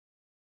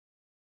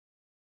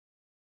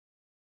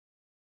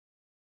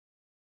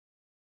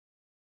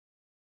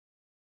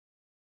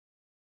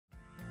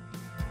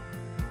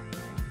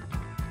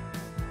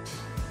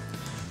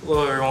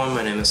Hello everyone,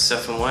 my name is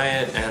Stephen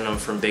Wyatt and I'm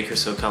from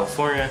Bakersfield,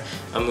 California.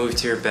 I moved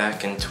here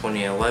back in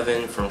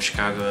 2011 from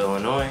Chicago,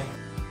 Illinois.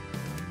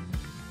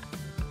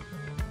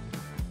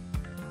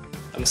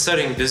 I'm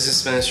studying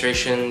business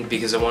administration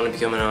because I want to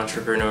become an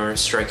entrepreneur,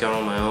 strike out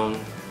on my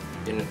own,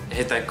 and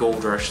hit that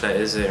gold rush that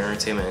is the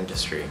entertainment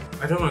industry.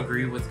 I don't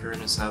agree with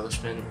current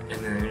establishment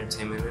in the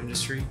entertainment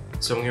industry,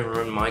 so I'm going to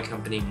run my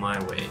company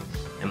my way.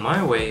 And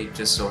my way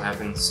just so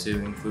happens to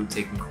include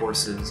taking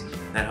courses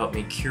that help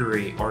me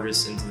curate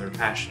artists into their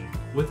passion.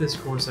 With this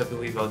course, I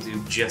believe I'll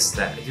do just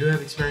that. I do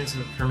have experience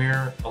with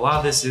Premiere. A lot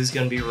of this is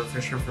going to be a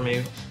refresher for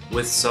me,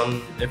 with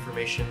some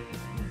information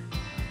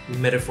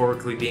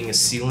metaphorically being a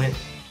sealant,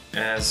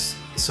 as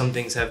some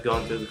things have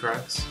gone through the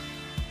cracks.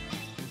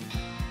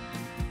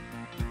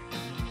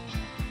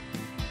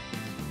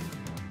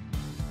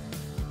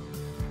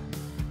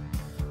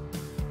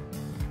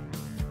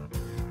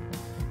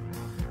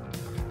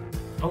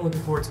 I'm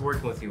looking forward to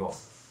working with you all.